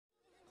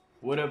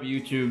What up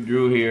YouTube,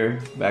 Drew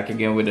here, back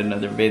again with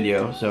another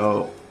video.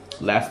 So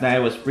last night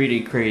was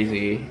pretty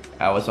crazy.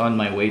 I was on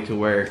my way to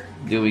work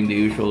doing the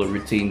usual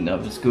routine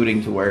of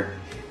scooting to work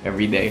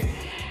every day,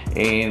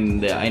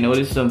 and I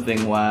noticed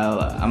something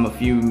while I'm a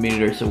few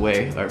meters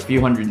away, or a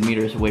few hundred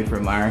meters away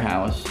from our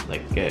house.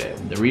 Like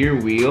the rear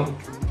wheel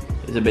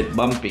is a bit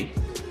bumpy.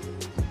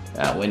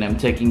 When I'm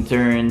taking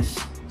turns,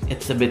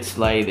 it's a bit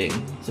sliding,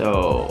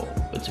 so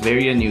it's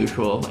very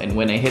unusual. And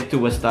when I hit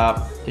to a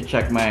stop to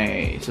check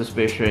my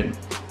suspicion,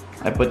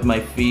 I put my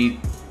feet,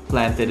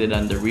 planted it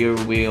on the rear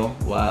wheel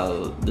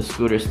while the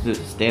scooter's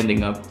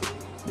standing up.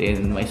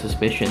 Then my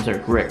suspicions are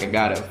correct. I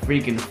got a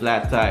freaking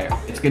flat tire.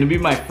 It's gonna be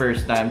my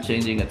first time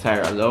changing a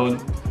tire alone.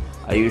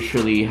 I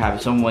usually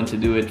have someone to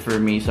do it for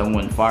me,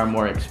 someone far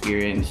more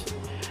experienced.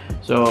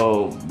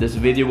 So this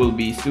video will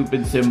be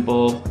stupid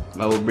simple.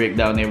 I will break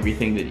down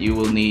everything that you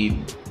will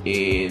need,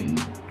 and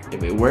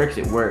if it works,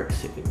 it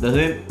works. If it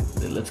doesn't,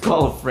 then let's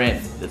call a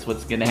friend. That's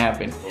what's gonna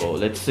happen. So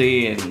let's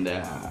see, and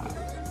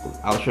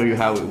I'll show you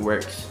how it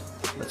works.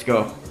 Let's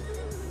go.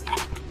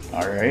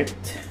 Alright.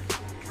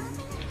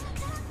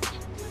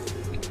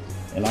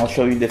 And I'll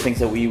show you the things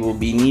that we will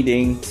be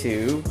needing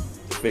to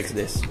fix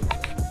this.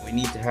 What we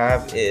need to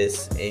have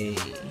is a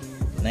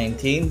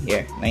 19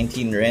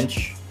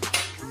 wrench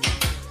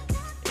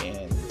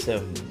and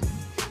some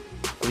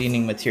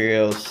cleaning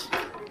materials.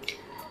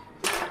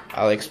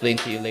 I'll explain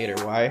to you later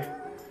why.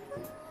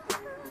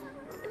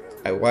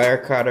 A wire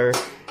cutter,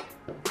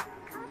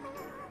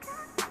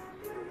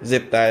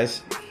 zip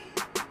ties,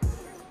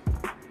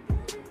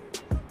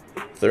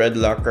 thread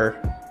locker,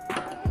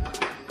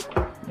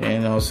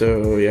 and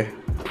also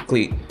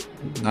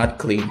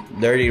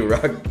dirty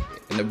rug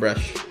and a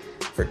brush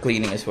for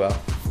cleaning as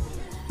well.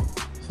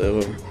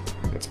 So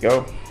let's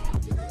go.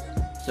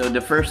 So the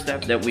first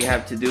step that we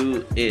have to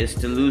do is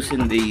to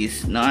loosen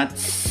these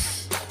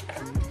nuts.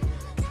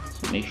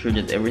 So make sure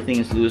that everything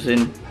is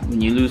loosened.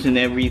 When you loosen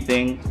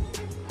everything,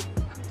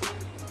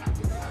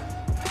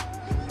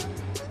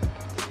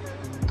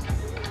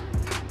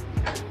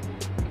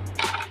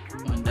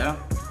 one down,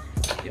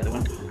 the other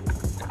one.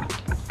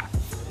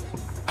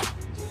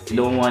 You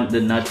don't want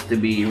the nuts to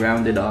be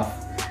rounded off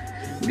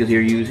because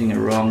you're using a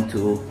wrong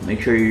tool.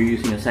 Make sure you're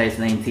using a size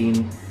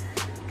 19,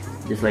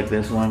 just like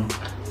this one.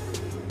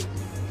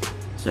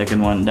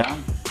 Second one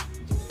down.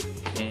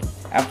 And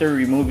after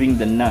removing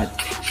the nut,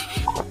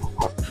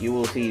 you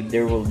will see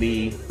there will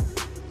be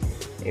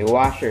a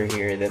washer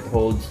here that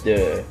holds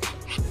the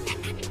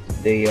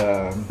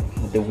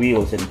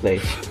wheels in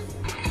place.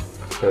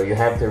 So you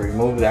have to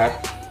remove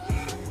that.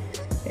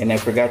 And I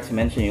forgot to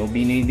mention, you'll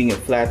be needing a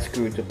flat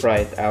screw to pry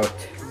it out.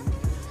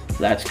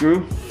 Flat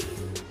screw.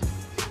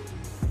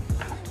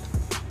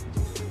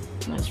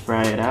 Let's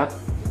pry it out.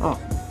 Oh,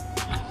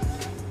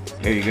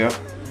 there you go.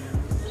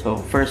 So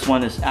first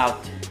one is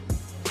out.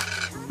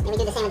 Let me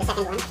do the same with the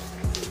second one.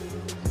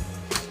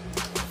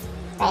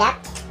 Pry it out.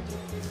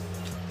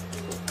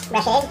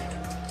 Brush it in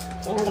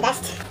to remove the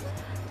dust.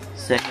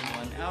 Second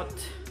one out.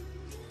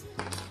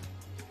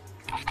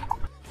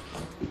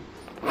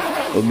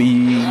 We'll be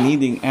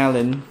needing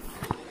Allen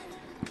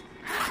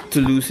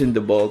to loosen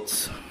the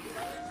bolts.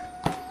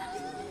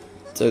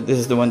 So this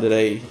is the one that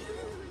I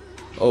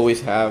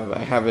always have. I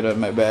have it on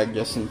my bag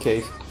just in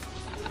case.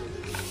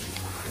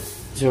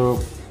 So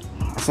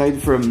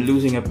aside from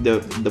loosening up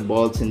the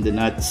bolts and the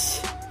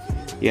nuts,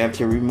 you have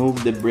to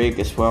remove the brake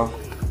as well.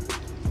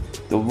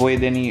 To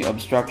avoid any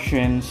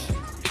obstructions,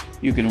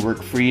 you can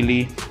work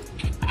freely.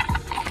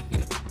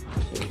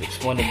 So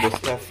it's one of the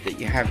stuff that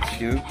you have to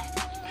do.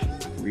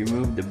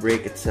 Remove the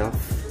brake itself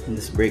and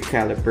this brake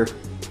caliper.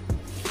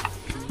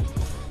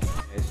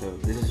 Okay, so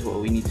this is what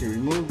we need to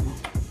remove.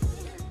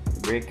 The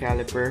brake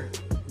caliper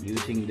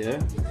using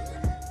the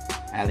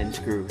Allen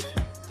screws.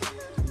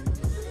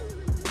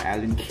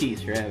 Allen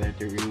keys rather,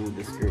 to remove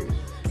the screws.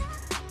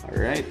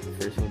 Alright,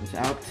 first one is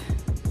out.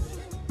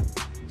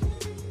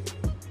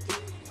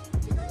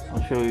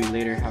 I'll show you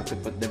later how to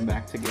put them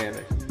back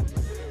together.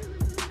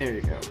 There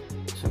you go.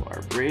 So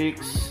our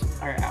brakes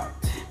are out.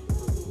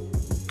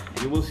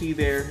 You will see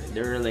there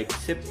are like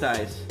zip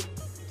ties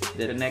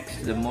that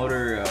connects the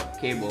motor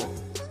cable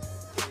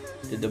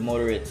to the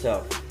motor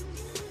itself,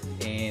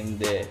 and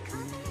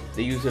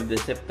the use of the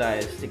zip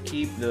ties to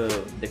keep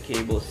the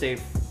cable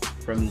safe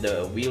from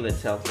the wheel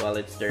itself while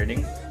it's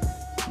turning.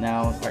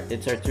 Now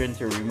it's our turn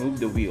to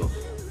remove the wheel.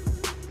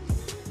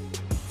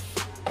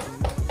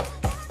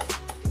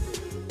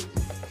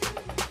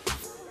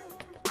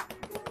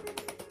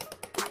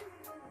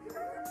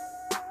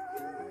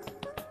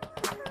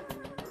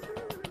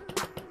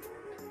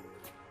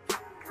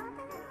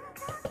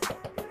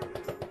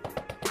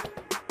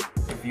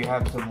 If you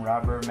have some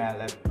rubber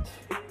mallet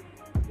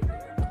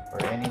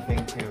or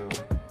anything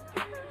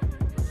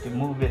to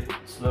move it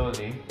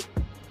slowly,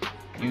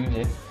 use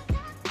it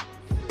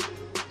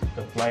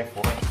to apply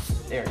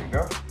force. There you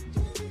go.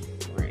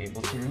 We're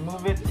able to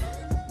remove it.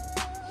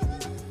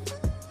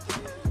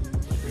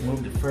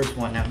 Remove the first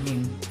one. I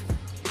mean,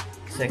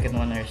 second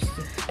one are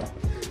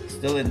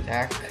still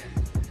intact.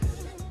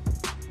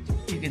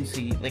 you can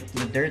see, like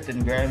the dirt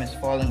and grime is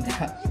falling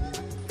down.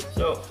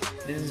 So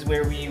this is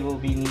where we will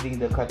be needing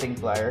the cutting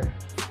plier,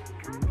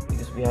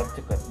 because we have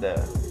to cut the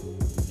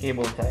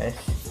cable ties.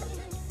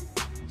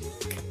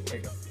 There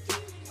you go.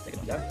 Take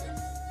them down.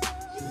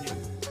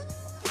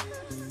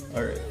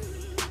 Alright.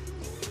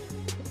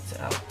 It's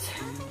out.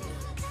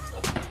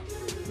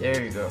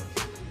 There you go.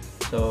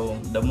 So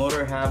the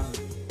motor hub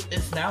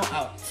is now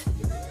out.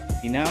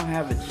 You now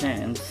have a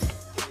chance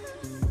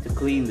to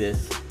clean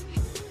this.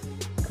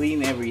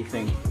 Clean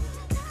everything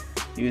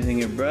using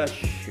your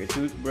brush, your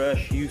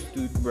toothbrush, used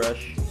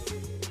toothbrush.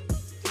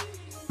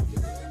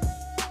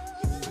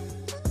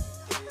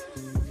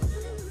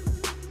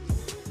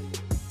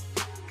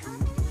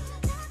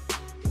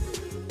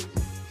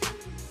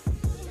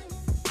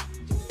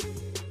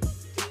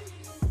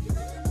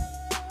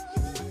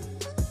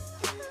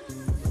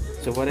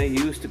 So what I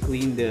use to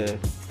clean the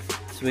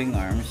swing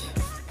arms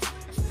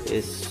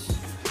is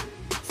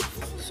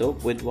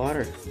soap with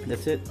water.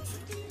 That's it.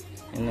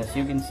 And as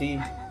you can see,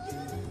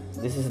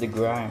 this is the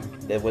grime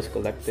that was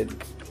collected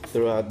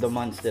throughout the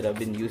months that I've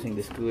been using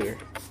the scooter.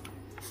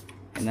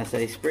 And as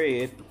I spray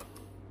it,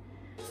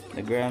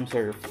 the grimes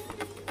are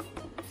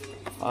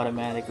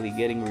automatically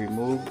getting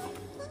removed.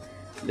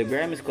 The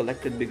grime is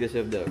collected because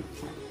of the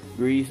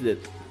grease that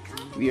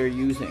we are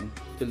using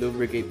to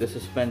lubricate the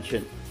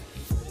suspension.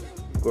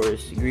 Of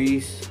course,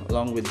 grease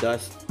along with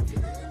dust,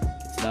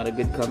 it's not a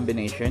good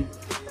combination.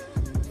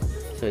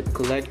 So it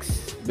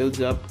collects,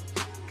 builds up,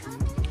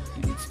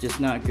 and it's just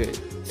not good.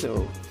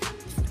 So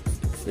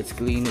let's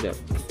clean it up.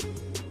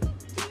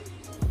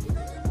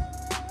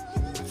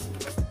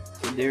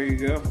 So there you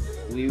go.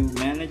 We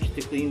managed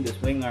to clean the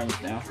swing arms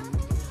now.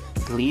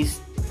 At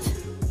least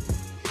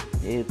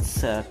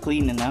it's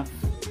clean enough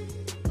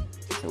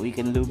so we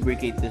can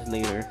lubricate this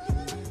later.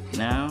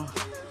 Now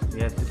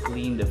we have to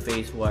clean the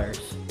face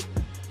wires,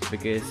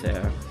 because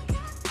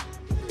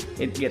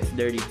it gets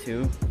dirty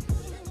too,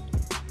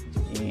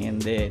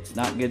 and it's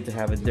not good to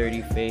have a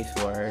dirty face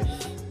wires.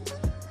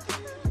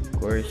 Of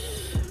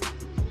course,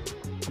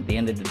 at the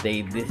end of the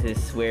day, this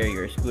is where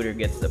your scooter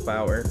gets the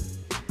power.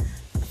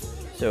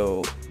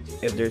 So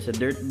if there's a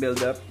dirt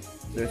buildup,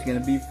 there's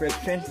gonna be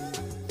friction.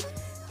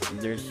 If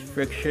there's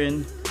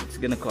friction, it's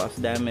gonna cause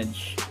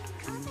damage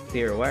to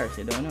your wires.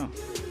 You don't know.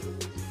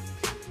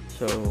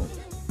 So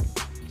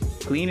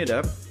clean it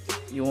up.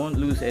 You won't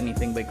lose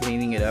anything by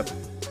cleaning it up,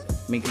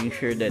 making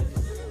sure that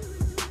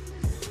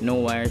no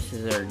wires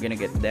are gonna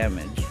get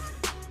damaged.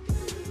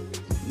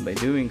 And by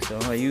doing so,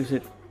 I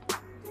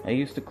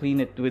used to clean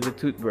it with a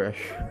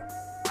toothbrush.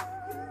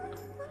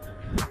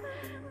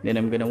 Then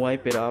I'm gonna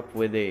wipe it off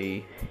with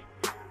a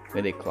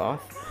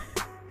cloth.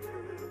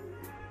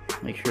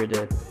 Make sure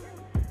that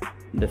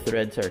the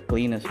threads are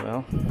clean as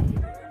well.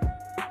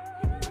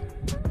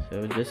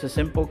 So just a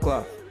simple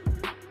cloth.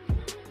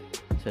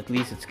 So at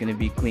least it's gonna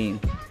be clean.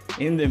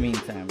 In the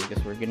meantime,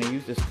 because we're gonna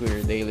use the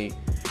scooter daily,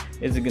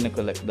 it's gonna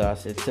collect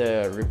dust. It's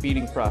a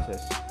repeating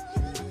process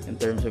in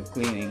terms of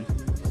cleaning,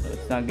 so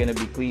it's not gonna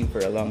be clean for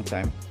a long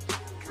time.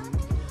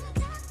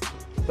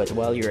 But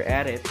while you're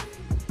at it,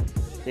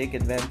 take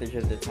advantage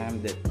of the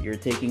time that you're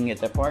taking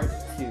it apart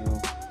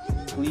to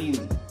clean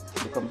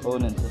the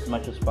components as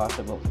much as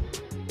possible.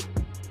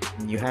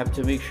 You have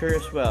to make sure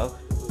as well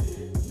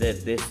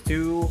that these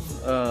two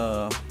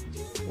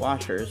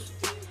washers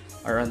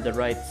are on the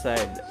right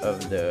side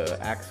of the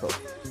axle,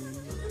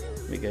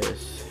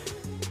 because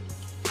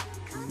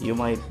you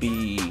might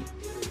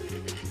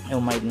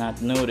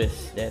not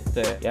notice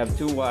that you have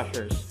two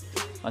washers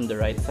on the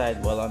right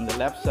side, while on the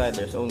left side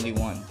there's only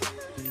one.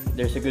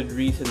 There's a good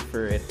reason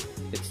for it.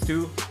 It's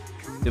to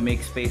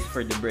make space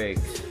for the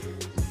brakes.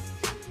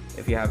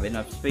 If you have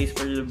enough space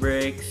for the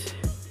brakes,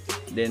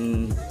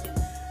 then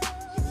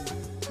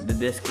the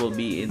disc will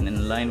be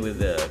in line with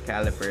the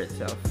caliper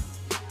itself.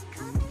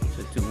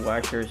 So two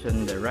washers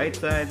on the right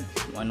side,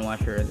 one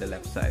washer on the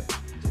left side.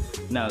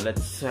 Now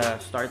let's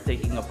start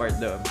taking apart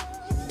the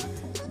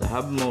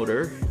hub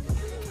motor.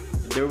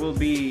 There will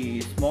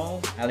be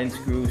small Allen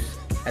screws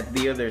at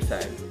the other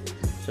side.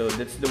 So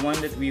that's the one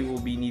that we will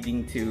be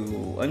needing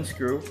to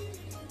unscrew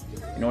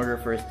in order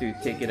for us to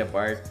take it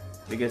apart,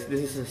 because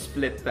this is a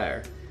split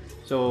tire.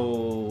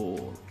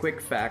 So quick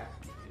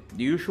fact,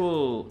 the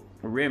usual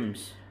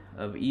rims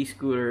of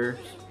e-scooters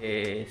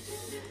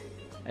is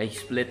a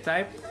split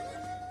type,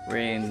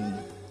 wherein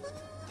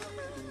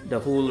the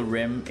whole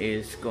rim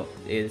is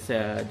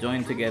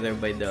joined together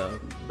by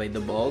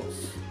the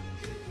bolts,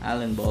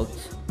 Allen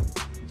bolts,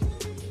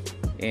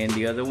 and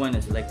the other one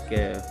is like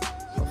a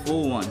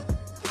full one,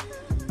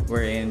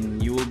 wherein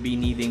you will be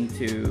needing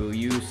to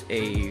use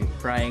a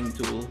prying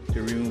tool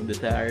to remove the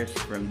tires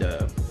from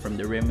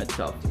the rim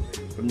itself.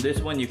 From this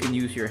one you can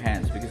use your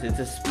hands because it's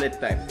a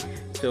split type.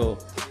 So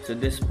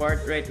this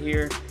part right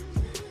here,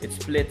 it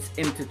splits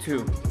into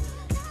two,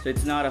 so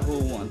it's not a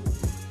whole one.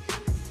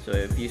 So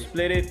if you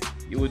split it,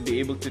 you would be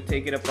able to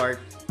take it apart.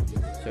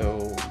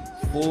 So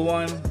full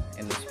one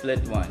and the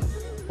split one.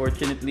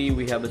 Fortunately,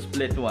 we have a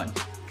split one.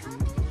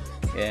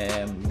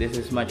 This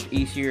is much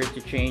easier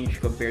to change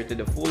compared to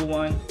the full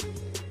one.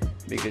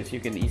 because you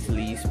can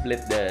easily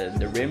split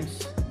the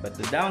rims. But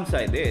the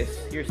downside is,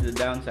 here's the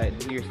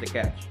downside, here's the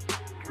catch.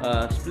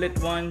 Split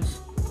ones,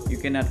 you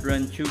cannot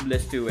run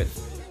tubeless to it.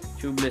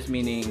 Tubeless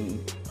meaning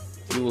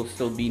you will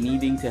still be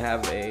needing to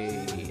have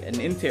an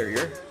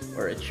interior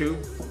or a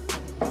tube,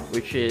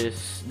 which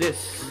is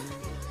this.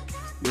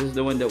 This is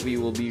the one that we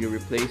will be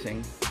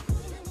replacing.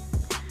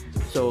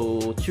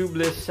 So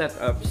tubeless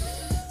setups,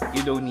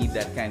 you don't need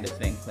that kind of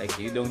thing. Like,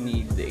 you don't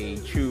need a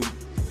tube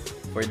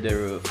for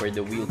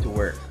the wheel to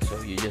work.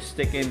 So you just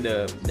stick in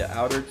the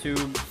outer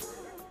tube,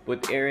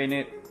 put air in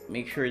it,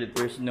 make sure that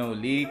there's no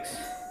leaks,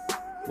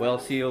 well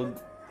sealed,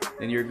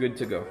 then you're good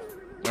to go.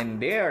 And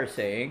they are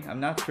saying, I'm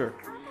not sure,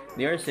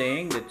 they are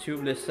saying that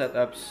tubeless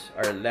setups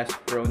are less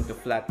prone to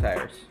flat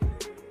tires.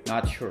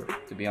 Not sure,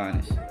 to be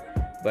honest.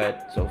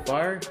 But so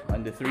far,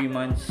 on the 4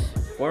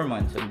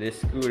 months on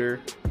this scooter,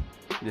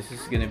 this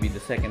is gonna be the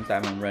second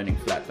time I'm running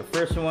flat. The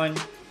first one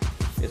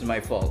is my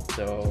fault,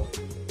 so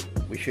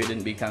we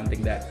shouldn't be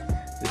counting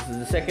that. This is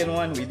the second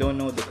one. We don't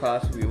know the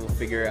cause. We will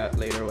figure out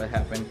later what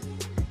happened.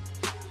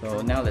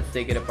 So now let's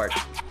take it apart.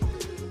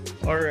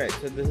 Alright,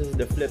 so this is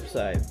the flip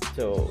side.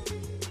 So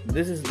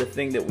this is the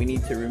thing that we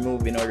need to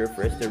remove in order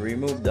for us to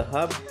remove the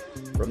hub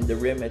from the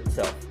rim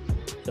itself.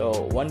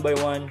 So one by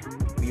one,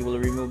 we will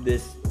remove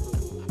this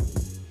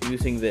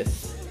using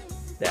this,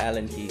 the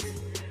Allen keys.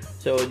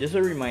 So just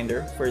a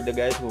reminder for the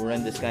guys who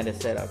run this kind of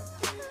setup.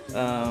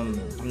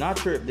 I'm not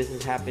sure if this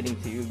is happening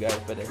to you guys,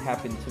 but it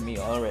happened to me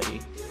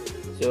already.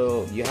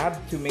 So you have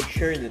to make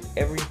sure that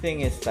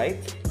everything is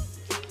tight,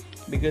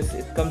 because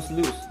it comes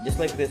loose, just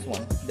like this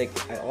one. Like,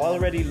 I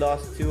already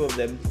lost 2 of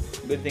them.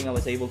 Good thing I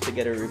was able to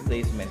get a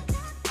replacement.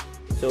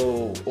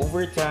 So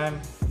over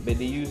time, as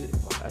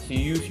you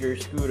use your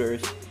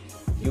scooters,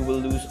 you will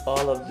lose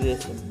all of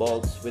these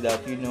bolts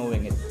without you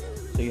knowing it.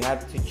 So you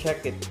have to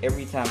check it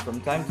every time, from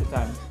time to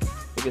time,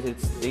 because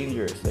it's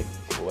dangerous. Like,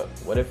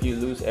 what if you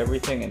lose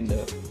everything and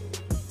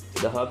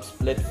the hub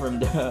split from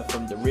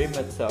the rim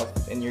itself,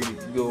 and you're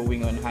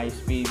going on high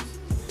speeds?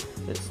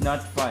 That's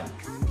not fun.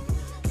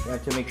 You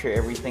have to make sure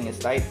everything is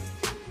tight.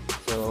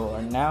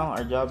 So now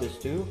our job is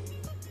to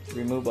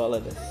remove all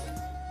of this.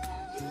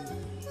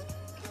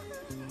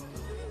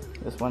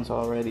 This one's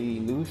already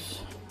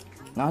loose.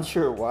 Not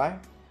sure why.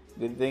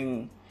 Good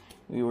thing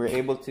we were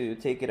able to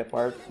take it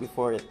apart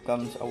before it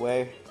comes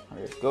away, or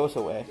it goes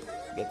away,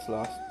 gets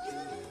lost.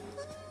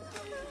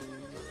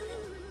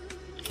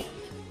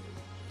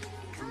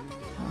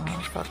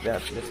 Oh, fuck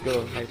that. Let's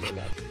go hyper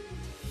that.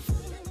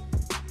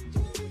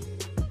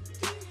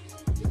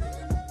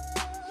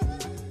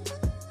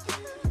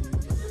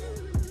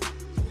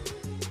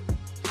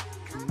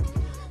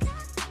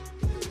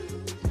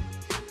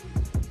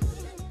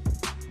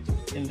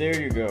 And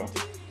there you go.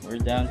 We're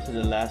down to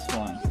the last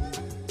one.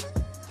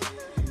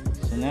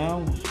 So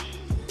now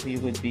we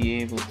would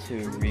be able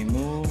to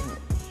remove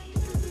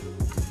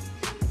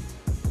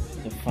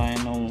the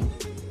final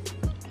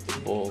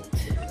bolt.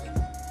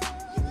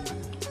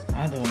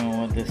 I don't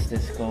know what this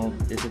is called.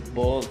 Is it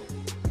bolt,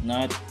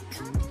 nut,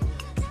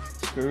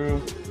 screw?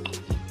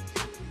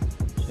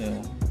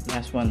 So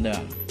last one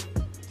down.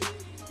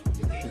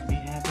 Should be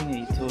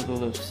having a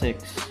total of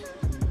 6,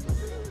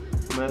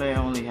 but I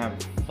only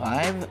have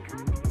 5.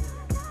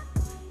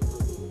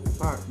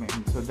 Fuck,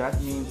 man. So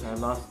that means I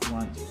lost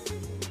 1.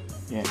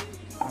 Yeah,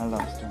 I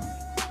lost 1.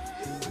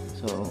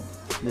 So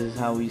this is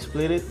how we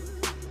split it.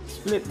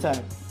 Split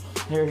time.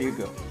 There you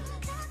go.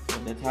 So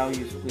that's how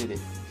you split it.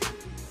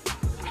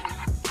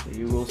 So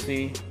you will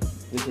see,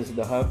 this is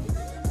the hub.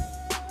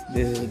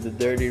 This is the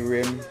dirty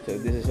rim. So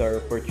this is our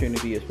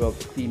opportunity as well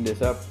to clean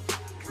this up,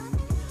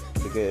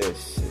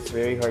 because it's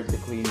very hard to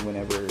clean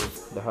whenever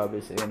the hub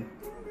is in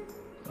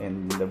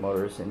and the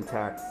motor is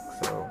intact.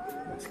 So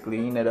let's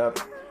clean it up.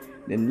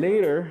 Then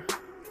later,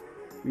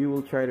 we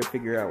will try to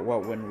figure out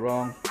what went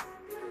wrong,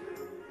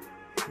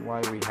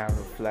 why we have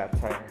a flat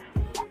tire.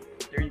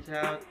 Turns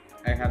out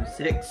I have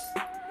 6.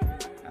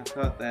 I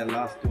thought I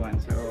lost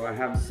 1, so I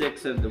have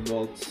 6 of the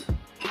bolts.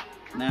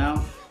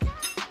 Now,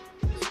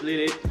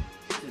 split it,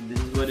 and this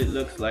is what it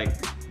looks like.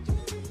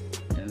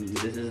 And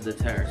this is the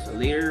tire. So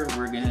later,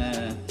 we're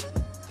gonna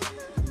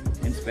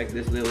inspect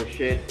this little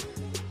shit.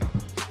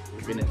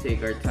 We're gonna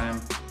take our time.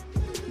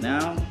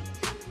 Now,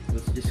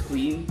 let's just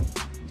clean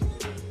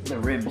the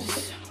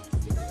rims.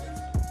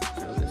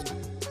 So this.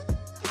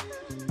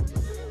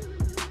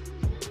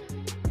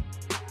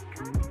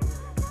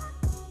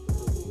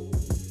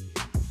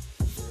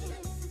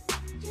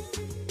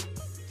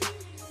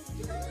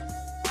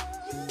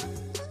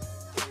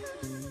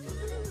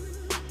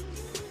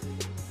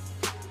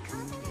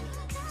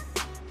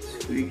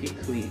 Squeaky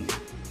clean.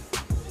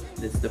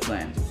 That's the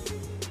plan.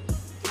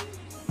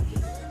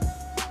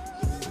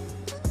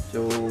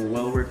 So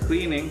while we're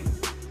cleaning,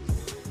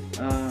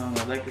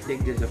 I'd like to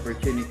take this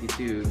opportunity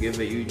to give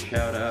a huge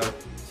shout out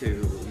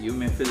to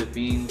YUME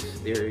Philippines.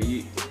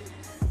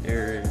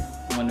 They're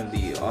one of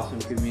the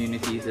awesome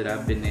communities that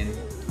I've been in.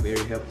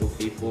 Very helpful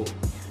people.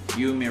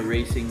 YUME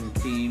racing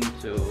team.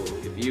 So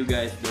if you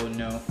guys don't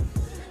know,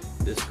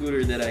 the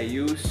scooter that I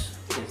use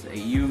is a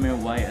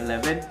YUME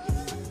Y11.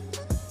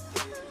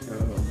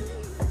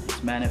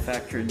 It's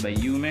manufactured by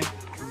YUME.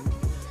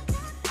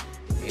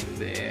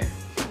 And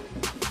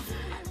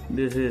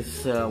this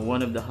is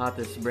one of the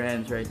hottest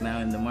brands right now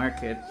in the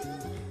market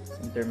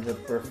in terms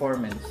of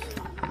performance.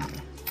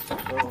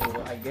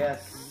 So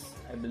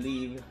I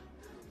believe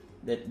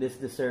that this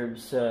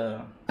deserves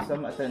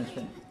some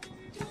attention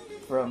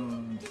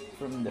from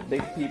the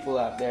big people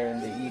out there in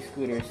the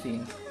e-scooter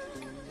scene,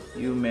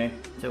 YUME.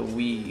 So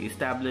we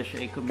established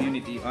a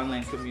community,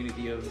 online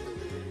community of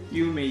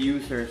YUME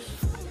users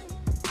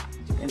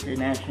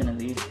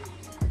internationally,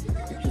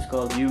 which is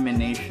called YUME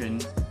Nation.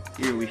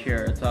 Here we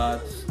share our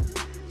thoughts,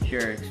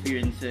 share our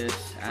experiences,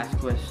 ask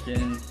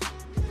questions,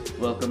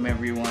 welcome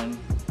everyone,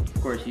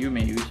 of course YUME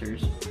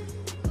users,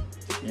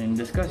 and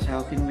discuss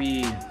how can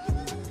we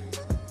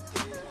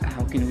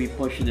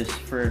push this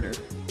further,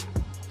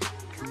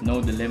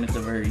 know the limits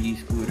of our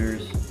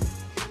e-scooters,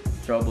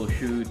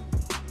 troubleshoot.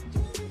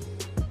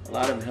 A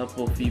lot of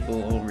helpful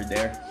people over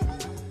there.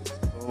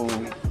 So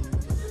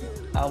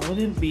I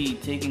wouldn't be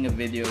taking a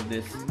video of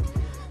this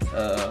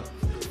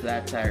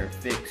flat tire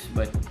fix,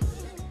 but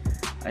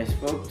I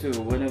spoke to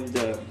one of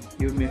the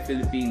YUME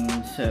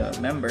Philippines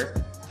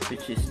member,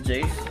 which is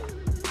Jace.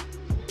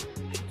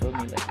 She told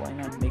me, like, why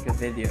not make a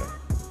video?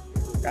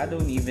 I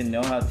don't even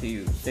know how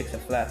to fix a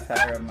flat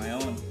tire on my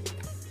own,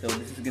 so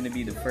this is gonna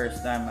be the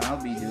first time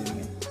I'll be doing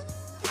it.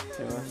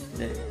 So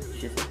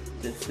she said,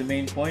 that's the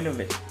main point of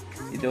it.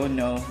 You don't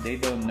know, they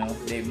don't know,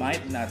 they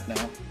might not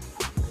know,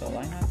 so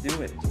why not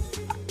do it?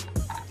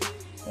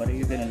 What are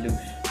you gonna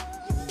lose?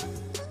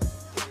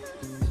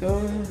 So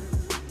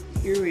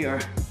here we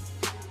are,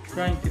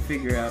 trying to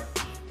figure out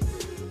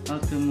how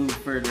to move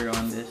further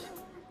on this.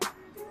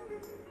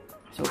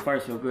 So far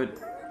so good.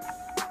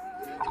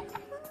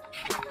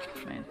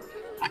 Man.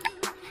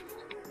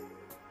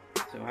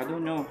 So I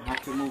don't know how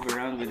to move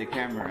around with the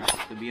camera,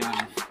 to be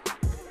honest,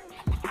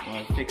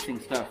 while fixing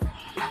stuff.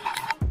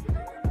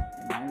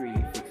 Am I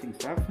really fixing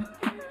stuff?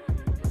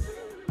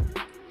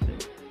 So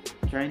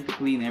trying to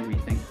clean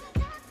everything.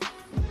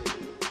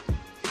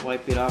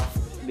 Wipe it off,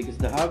 because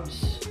the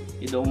hubs,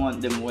 you don't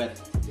want them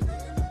wet.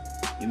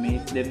 You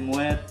make them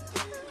wet,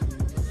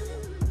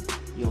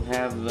 you'll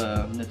have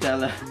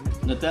Nutella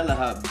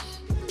hubs.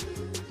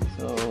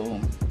 So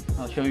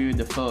I'll show you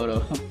the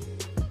photo.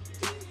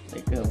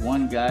 Like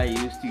one guy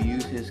used to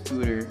use his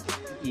scooter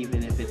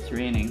even if it's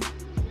raining.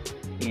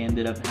 He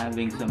ended up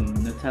having some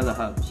Nutella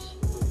hubs.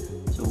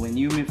 So when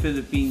YUME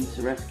Philippines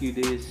rescued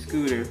his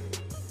scooter,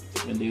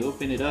 when they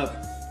open it up,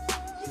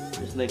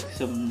 there's like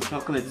some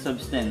chocolate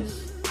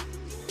substance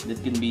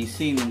that can be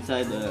seen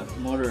inside the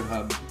motor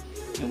hub,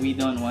 and we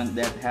don't want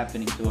that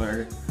happening to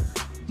our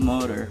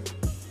motor.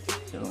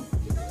 So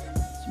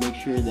let's make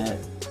sure that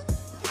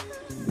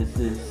this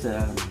is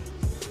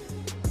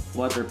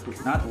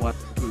waterproof, not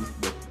waterproof,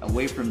 but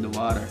away from the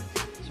water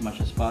as much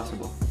as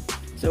possible.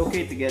 It's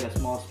okay to get a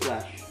small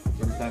splash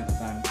from time to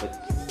time,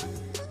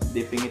 but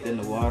dipping it in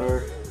the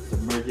water,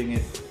 submerging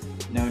it,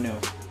 no.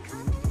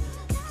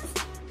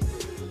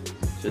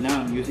 So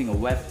now I'm using a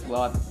wet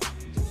cloth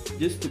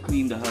just to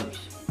clean the hubs,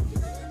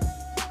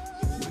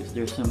 because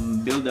there's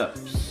some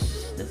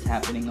buildups that's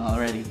happening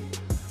already.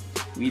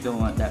 We don't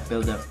want that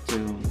buildup to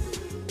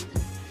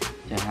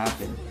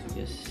happen,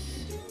 because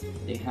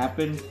they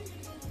happen,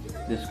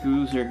 the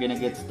screws are gonna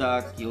get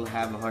stuck. You'll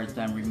have a hard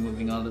time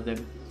removing all of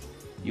them.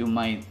 You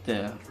might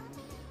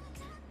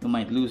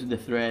lose the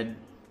thread.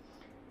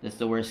 That's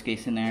the worst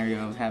case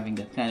scenario of having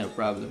that kind of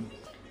problem.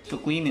 So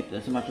clean it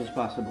as much as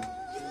possible.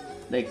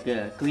 Like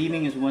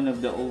cleaning is one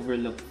of the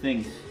overlooked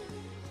things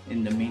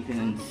in the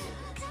maintenance.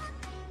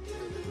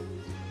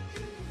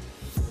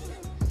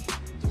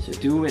 So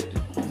do it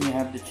when you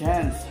have the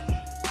chance.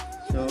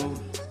 So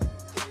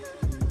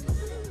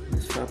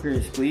this fucker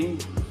is clean.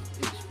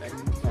 Inspect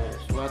the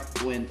tires.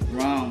 What went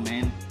wrong,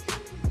 man?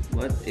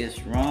 What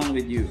is wrong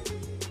with you?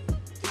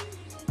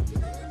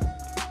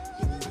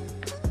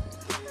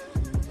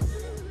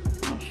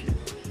 Oh shit.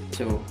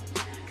 So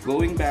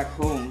going back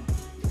home,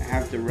 I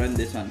have to run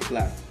this on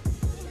flat.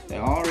 I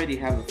already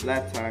have a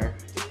flat tire,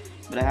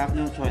 but I have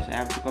no choice. I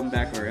have to come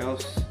back or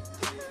else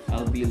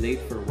I'll be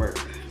late for work.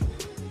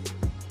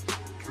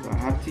 So I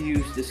have to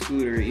use the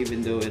scooter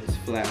even though it's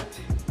flat,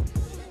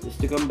 just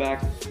to come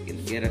back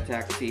and get a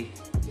taxi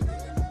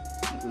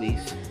at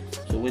least.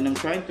 So when I'm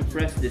trying to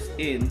press this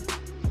in,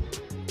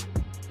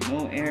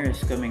 no air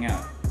is coming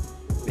out.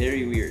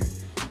 Very weird.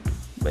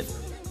 But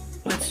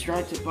let's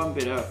try to pump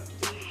it up.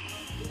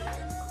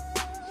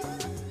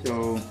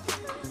 So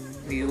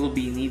we will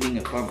be needing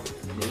a pump.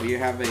 If you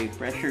have a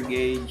pressure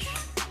gauge,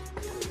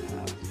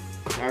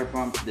 tire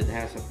pump that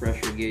has a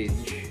pressure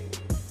gauge,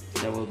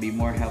 that will be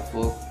more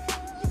helpful,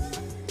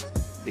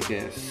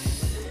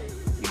 because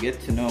you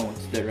get to know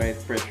what's the right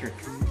pressure.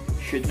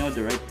 You should know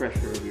the right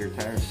pressure of your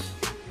tires,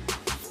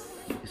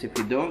 because if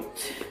you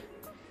don't,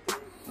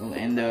 you'll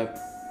end up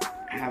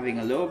having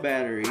a low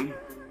battery,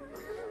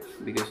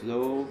 because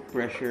low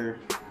pressure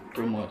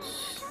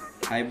promotes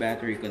high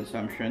battery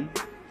consumption,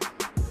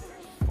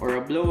 or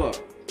a blow up.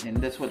 And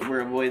that's what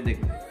we're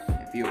avoiding.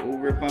 If you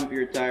over pump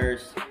your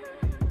tires,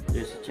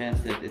 there's a chance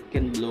that it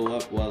can blow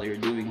up while you're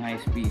doing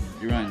high-speed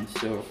runs,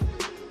 so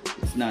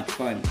it's not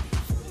fun.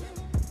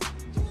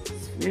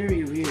 It's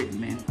very weird,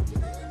 man.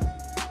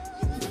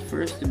 But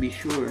first, to be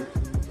sure,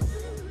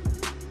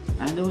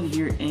 I don't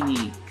hear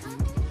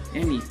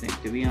anything,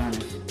 to be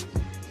honest.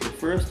 But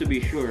first, to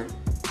be sure,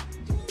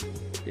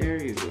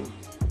 there you go.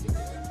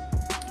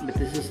 But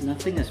this is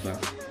nothing as well.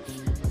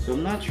 So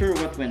I'm not sure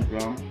what went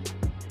wrong,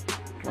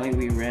 why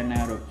we ran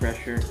out of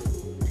pressure.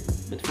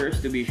 But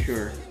first, to be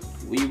sure,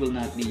 we will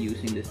not be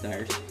using these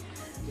tires.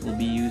 We'll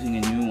be using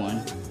a new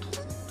one.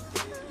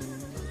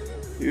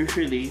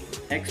 Usually,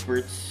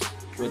 experts,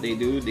 what they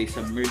do, they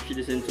submerge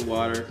this into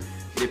water.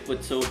 They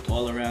put soap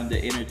all around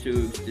the inner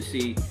tubes to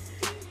see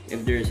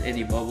if there's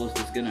any bubbles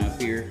that's gonna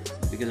appear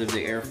because of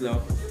the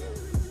airflow.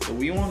 So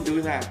we won't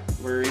do that.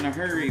 We're in a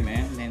hurry,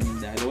 man,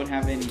 and I don't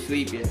have any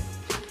sleep yet.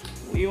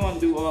 We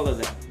won't do all of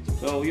that.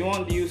 So we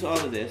won't use all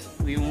of this.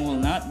 We will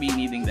not be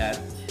needing that.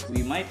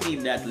 We might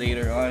need that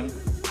later on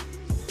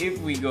if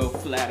we go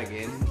flat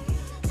again.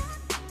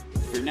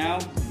 For now,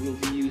 we'll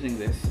be using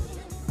this.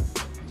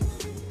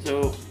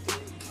 So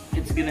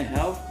it's gonna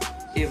help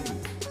if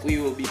we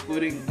will be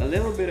putting a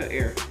little bit of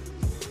air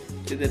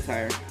to the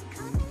tire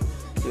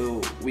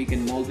so we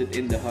can mold it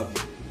in the hub.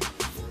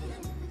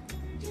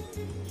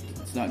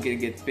 It's not gonna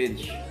get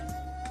pinched.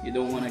 You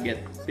don't want to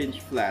get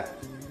pinched flat.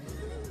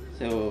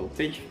 So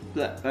pinch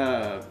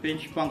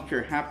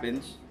puncture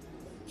happens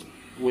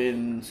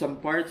when some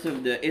parts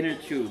of the inner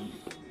tube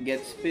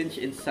gets pinched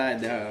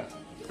inside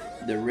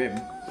the rim.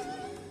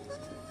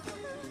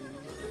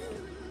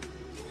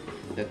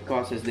 That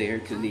causes the air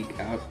to leak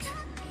out.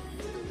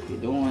 You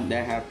don't want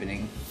that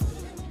happening.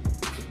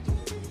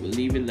 We'll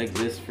leave it like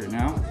this for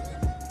now.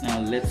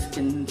 Now let's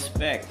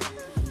inspect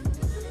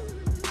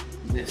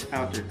this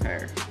outer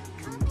tire.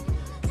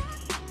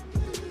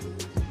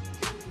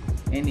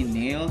 Any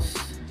nails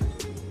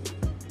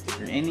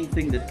or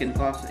anything that can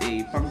cause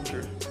a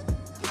puncture.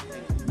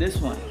 Like this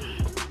one.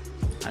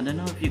 I don't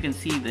know if you can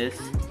see this,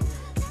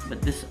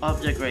 but this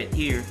object right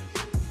here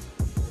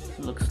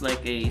looks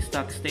like a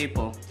stuck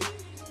staple.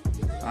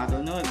 I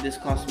don't know if this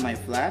caused my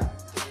flat,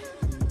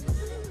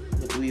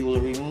 but we will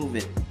remove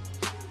it.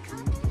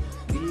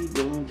 We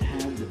don't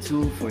have the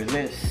tool for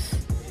this.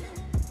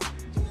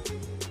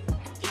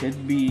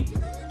 Should be,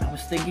 I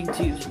was thinking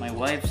to use my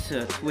wife's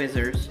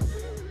tweezers,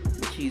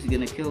 but she's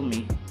gonna kill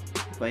me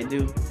if I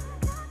do.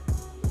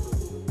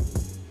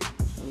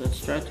 So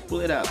let's try to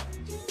pull it out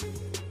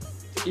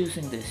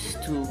using this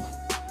tool.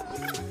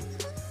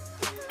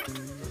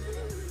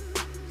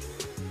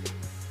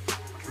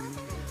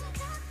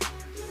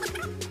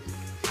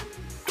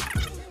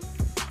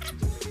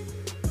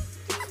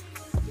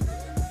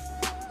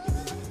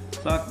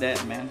 Fuck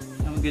that, man.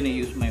 I'm gonna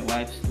use my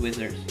wife's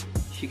tweezers.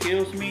 She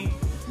kills me,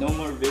 no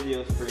more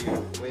videos for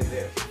you. Wait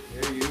there.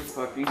 There you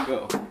fucking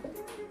go.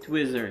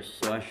 Tweezers.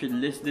 So I should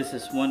list this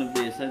as one of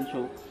the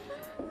essential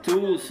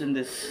tools in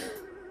this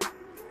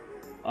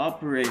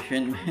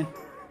operation, man.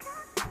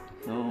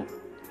 So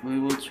we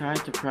will try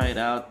to pry it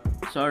out.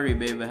 Sorry,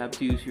 babe, I have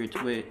to use your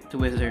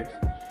tweezers.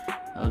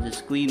 I'll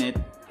just clean it,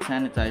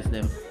 sanitize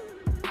them.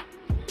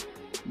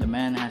 The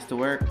man has to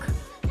work,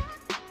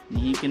 and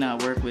he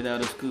cannot work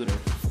without a scooter.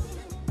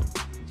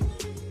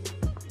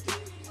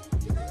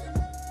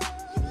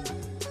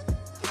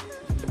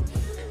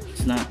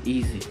 It's not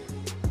easy.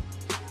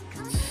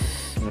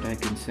 That's what I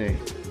can say.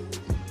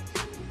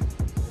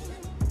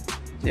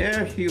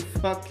 There you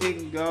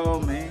fucking go,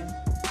 man.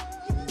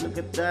 Look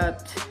at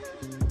that.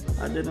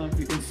 I don't know if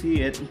you can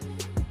see it.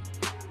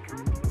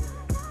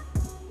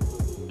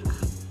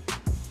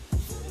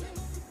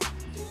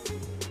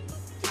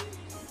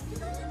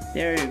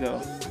 There you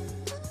go.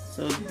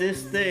 So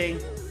this thing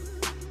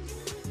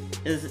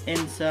is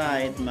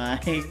inside my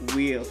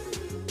wheel,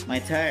 my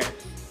tires.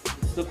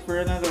 Let's look for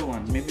another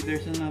one. Maybe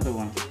there's another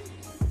one.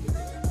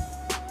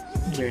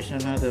 There's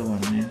another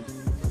one, man.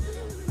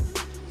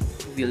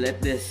 If you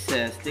let this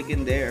stick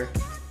in there,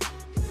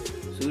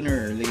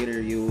 sooner or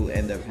later you will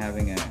end up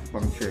having a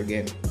puncture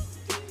again,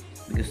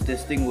 because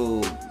this thing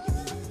will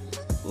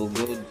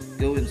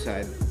go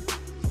inside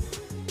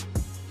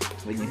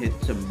when you hit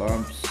some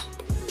bumps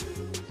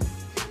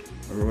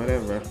or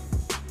whatever.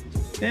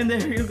 And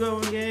there you go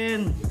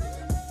again.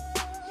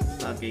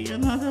 Fucking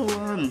another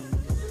one.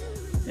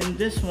 And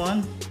this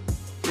one,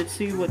 let's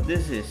see what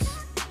this is.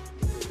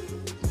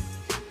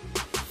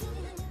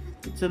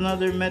 It's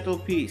another metal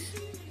piece.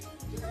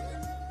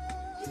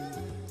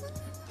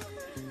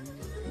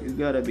 You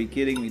gotta be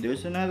kidding me.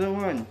 There's another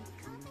one.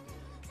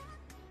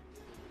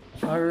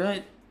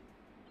 Alright.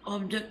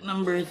 Object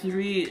number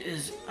 3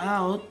 is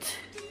out.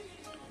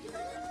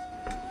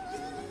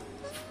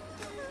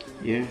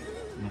 Yeah,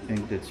 I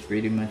think that's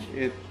pretty much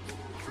it.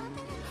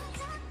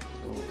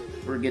 So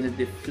we're gonna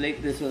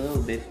deflate this a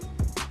little bit.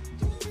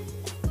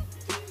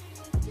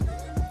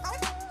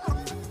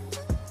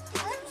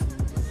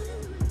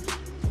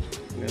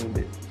 A little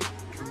bit.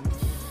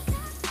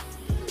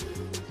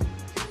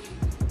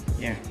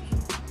 Yeah.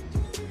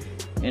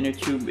 Inner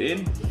tube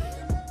in.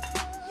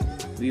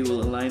 We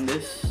will align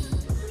this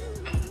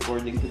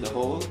according to the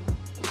hole.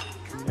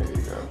 There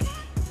you go.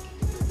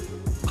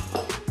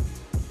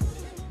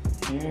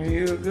 There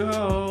you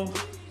go.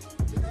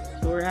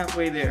 So we're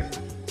halfway there.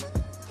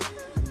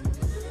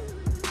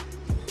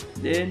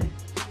 Then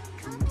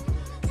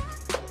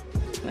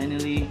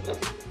finally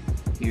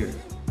here.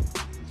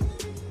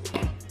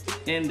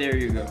 And there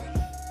you go.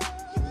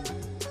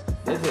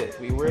 That's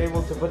it. We were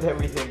able to put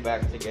everything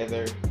back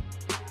together.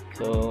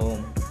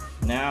 So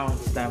now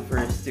it's time for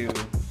us to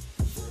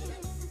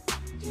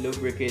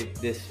lubricate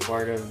this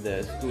part of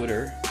the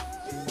scooter.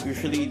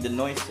 Usually the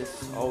noise is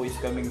always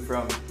coming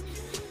from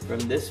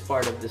this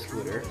part of the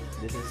scooter.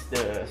 This is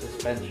the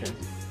suspension.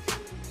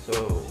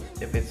 So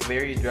if it's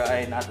very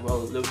dry, not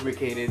well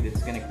lubricated,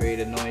 it's gonna create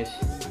a noise.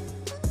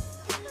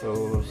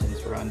 So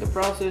since we're on the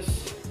process,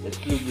 let's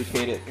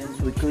lubricate it.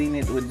 Since we clean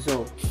it with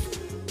soap,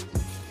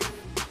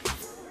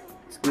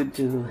 it's good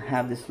to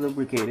have this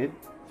lubricated.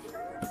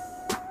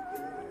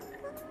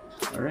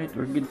 Alright,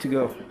 we're good to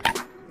go.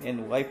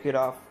 And wipe it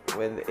off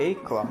with a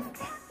cloth.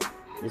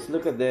 Just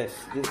look at this.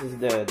 This is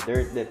the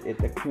dirt that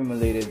it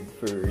accumulated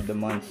for the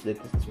months that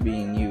it's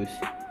being used.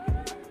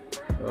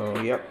 So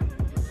yep,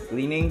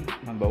 cleaning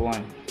number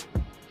one.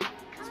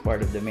 It's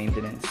part of the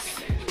maintenance.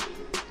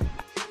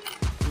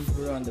 Since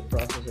we're on the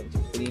process of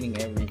cleaning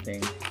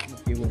everything,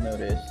 if you will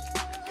notice,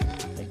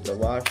 like the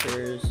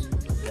washers,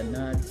 the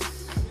nuts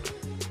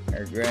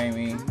are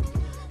grimy,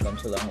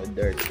 comes along with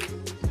dirt.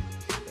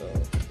 So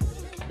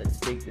let's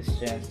take this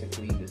chance to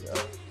clean this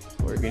up.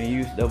 We're gonna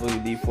use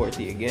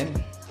WD-40 again.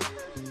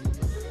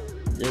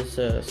 Just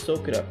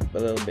soak it up a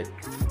little bit.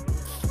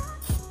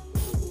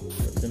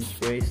 Put some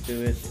sprays to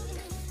it.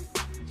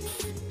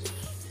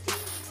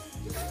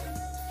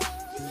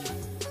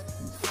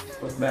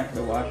 Put back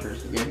the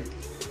washers again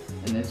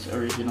in its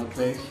original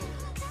place.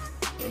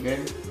 So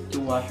again, 2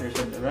 washers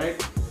on the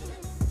right,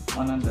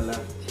 1 on the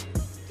left.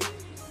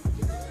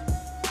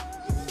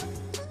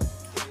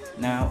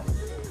 Now,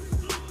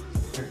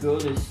 our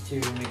goal is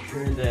to make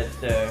sure that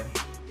the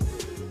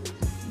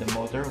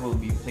motor will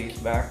be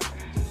placed back.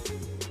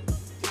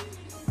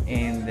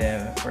 And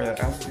for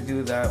us to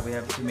do that, we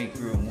have to make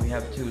room. We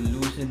have to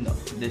loosen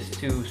these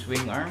 2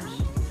 swing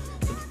arms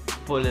to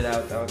pull it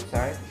out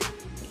outside.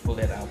 Pull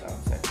it out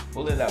outside.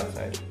 Pull it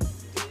outside.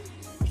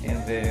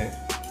 And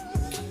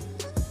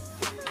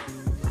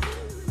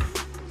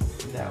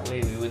that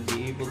way we would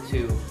be able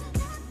to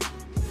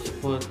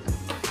put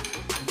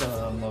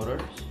the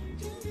motors.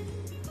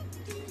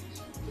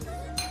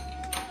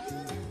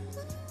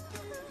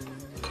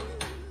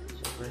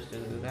 So first to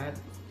do that,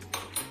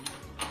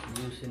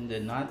 loosen the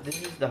knot.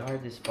 This is the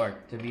hardest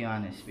part, to be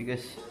honest,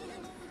 because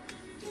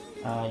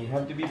you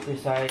have to be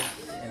precise,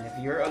 and if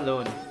you're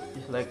alone,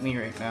 just like me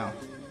right now,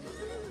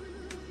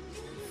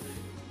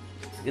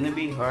 it's gonna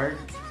be hard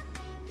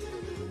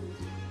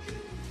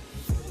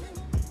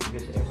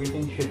because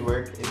everything should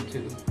work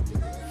into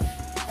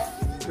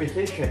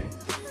precision.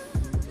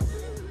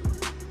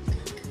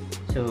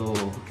 So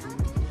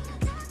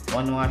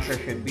 1 washer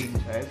should be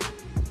inside.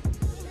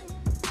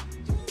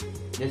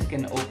 This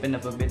can open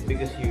up a bit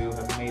because you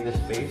have made a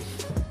space,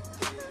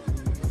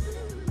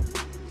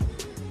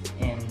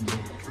 and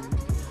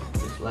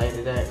just slide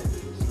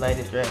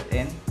it right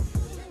in.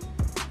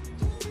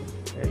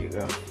 There you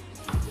go.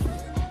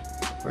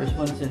 First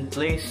one's in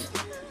place.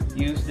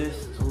 Use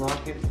this to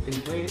lock it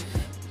in place.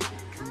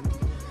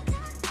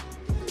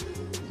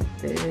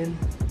 Then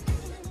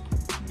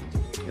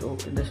you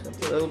open this up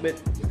a little bit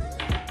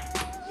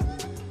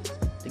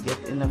to get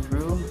enough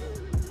room.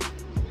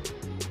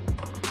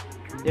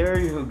 There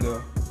you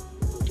go.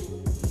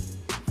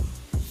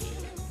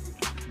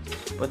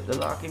 Put the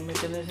locking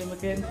mechanism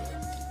again.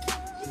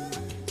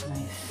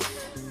 Nice.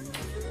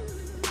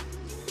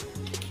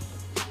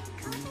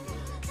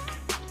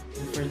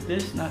 And for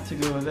this not to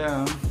go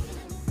down,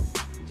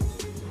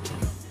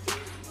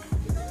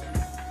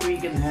 we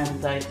can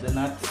hand tight the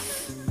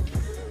nuts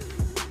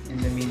in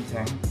the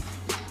meantime.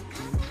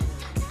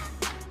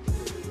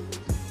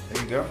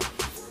 There you go.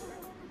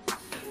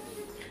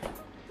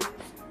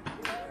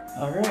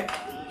 Alright.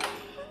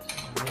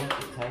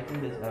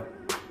 Tighten this up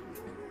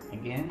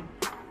again,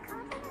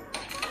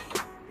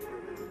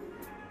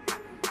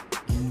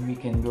 and we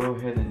can go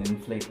ahead and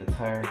inflate the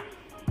tire,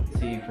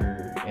 see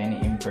for any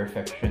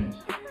imperfections.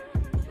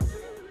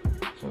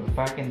 So if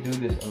I can do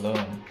this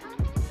alone,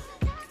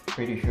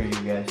 pretty sure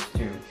you guys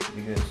too,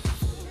 because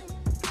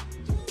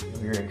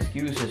of your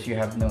excuses, you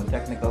have no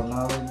technical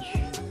knowledge.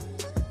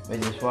 By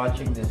just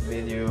watching this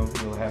video,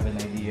 you'll have an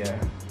idea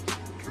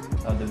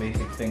how the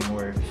basic thing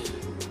works.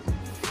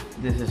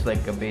 This is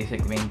like a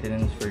basic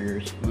maintenance for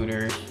your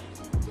scooters.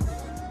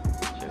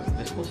 So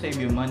this will save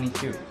you money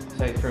too.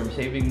 Aside from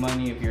saving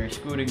money, if you're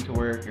scooting to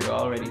work, you're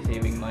already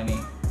saving money.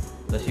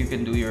 Plus you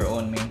can do your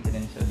own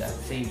maintenance, so that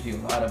saves you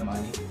a lot of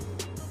money.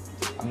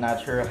 I'm not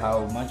sure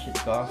how much it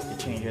costs to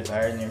change a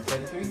tire in your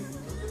country.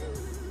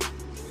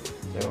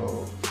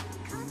 So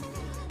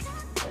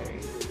by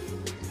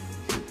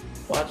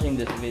watching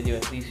this video,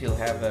 at least you'll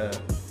have a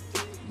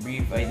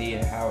brief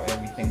idea how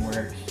everything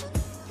works.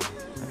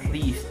 At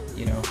least,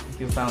 you know, if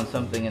you found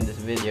something in this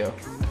video.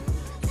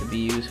 be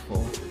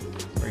useful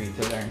for you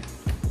to learn.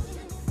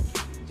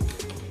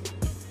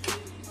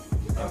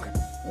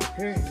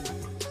 Okay.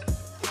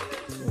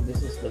 So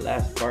this is the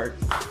last part.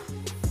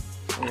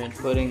 We're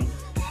putting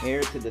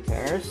air to the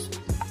tires.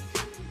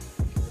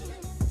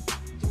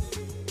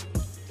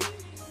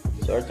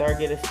 So our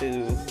target is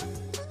to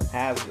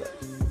have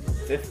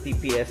 50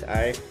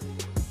 psi.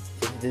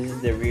 So this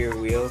is the rear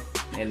wheel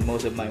and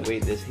most of my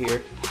weight is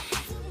here.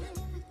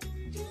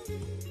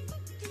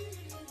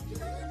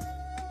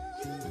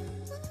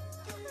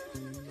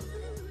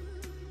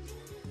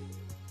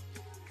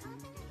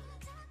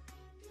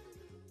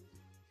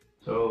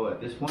 So at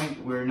this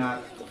point we're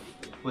not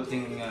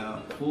putting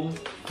full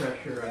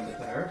pressure on the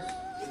tires.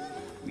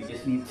 We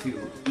just need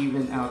to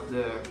even out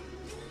the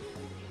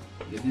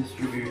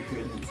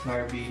distribution, the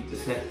tire bead to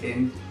set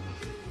in.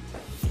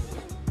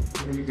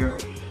 There you go.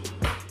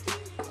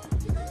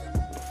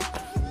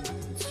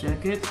 Let's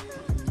check it.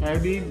 Tire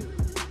bead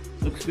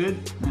looks good.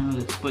 Now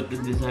let's put the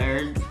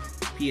desired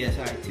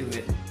PSI to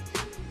it,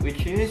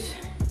 which is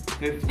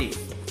 50.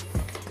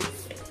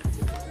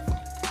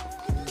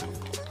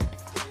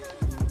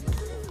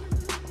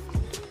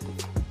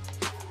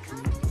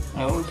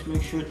 I always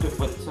make sure to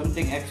put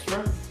something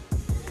extra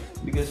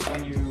because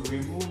when you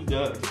remove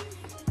the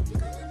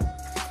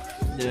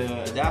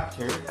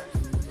adapter,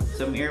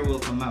 some air will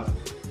come out.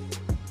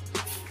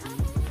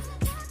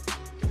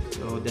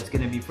 So that's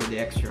gonna be for the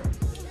extra.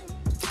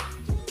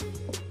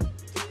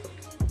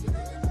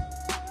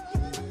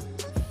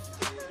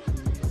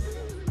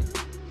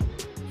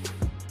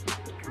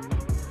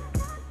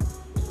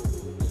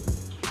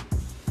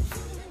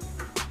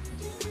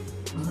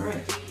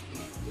 Alright.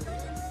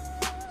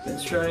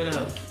 Let's try it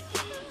out.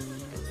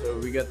 So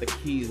we got the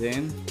keys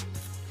in.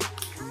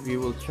 We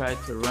will try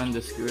to run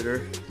the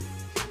scooter.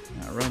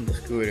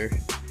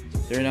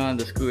 Turn on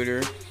the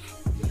scooter.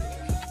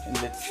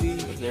 And let's see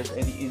if there's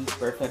any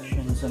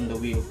imperfections on the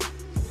wheel.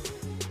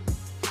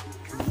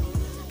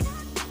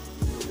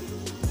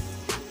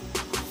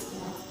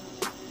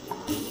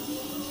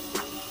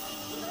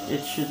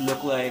 It should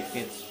look like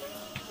it's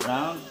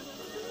round.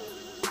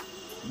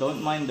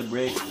 Don't mind the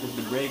brakes, because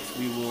the brakes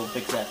we will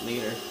fix that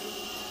later.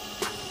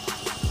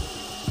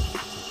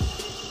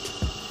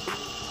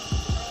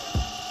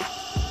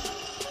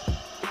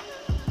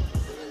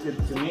 Good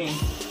to me.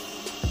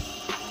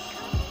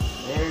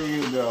 There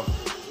you go.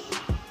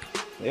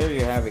 There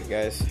you have it,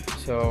 guys.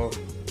 So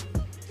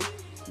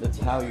that's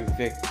how you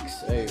fix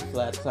a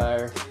flat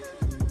tire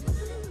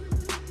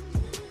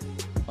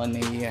on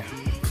a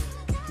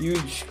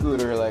huge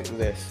scooter like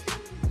this.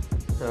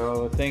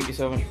 So thank you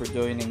so much for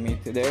joining me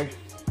today,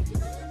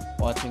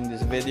 watching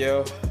this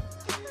video.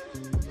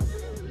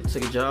 It's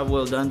a job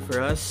well done for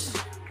us.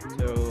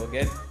 So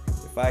again,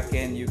 if I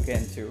can, you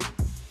can too.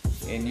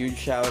 And huge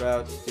shout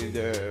outs to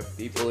the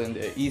people in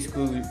the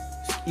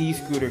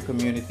e-scooter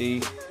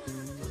community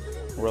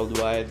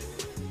worldwide.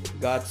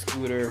 Got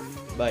Scooter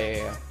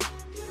by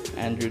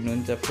Andrew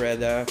Nunta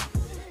Preda,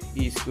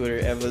 e-scooter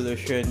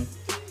evolution,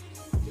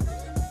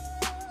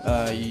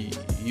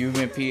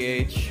 YUME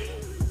PH,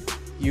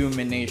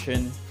 YUME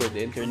Nation for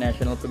the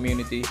international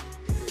community,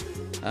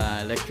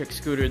 Electric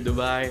Scooter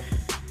Dubai,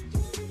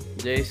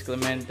 Jace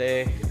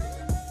Clemente,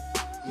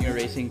 New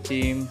Racing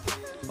Team,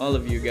 all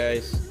of you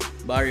guys,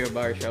 Barrio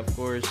Barsha of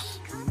course,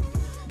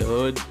 The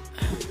Hood,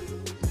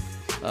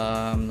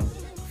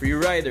 Free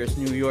Riders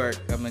New York.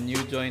 I'm a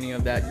new joining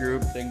of that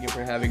group. Thank you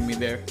for having me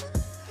there.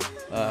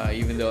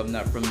 Even though I'm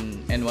not from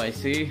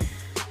NYC,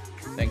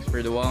 thanks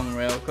for the warm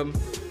welcome.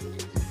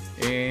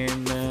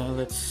 And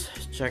let's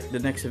check the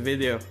next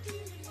video.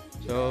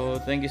 So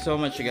thank you so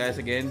much, you guys,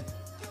 again.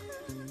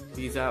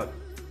 Peace out.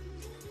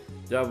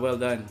 Job well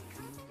done.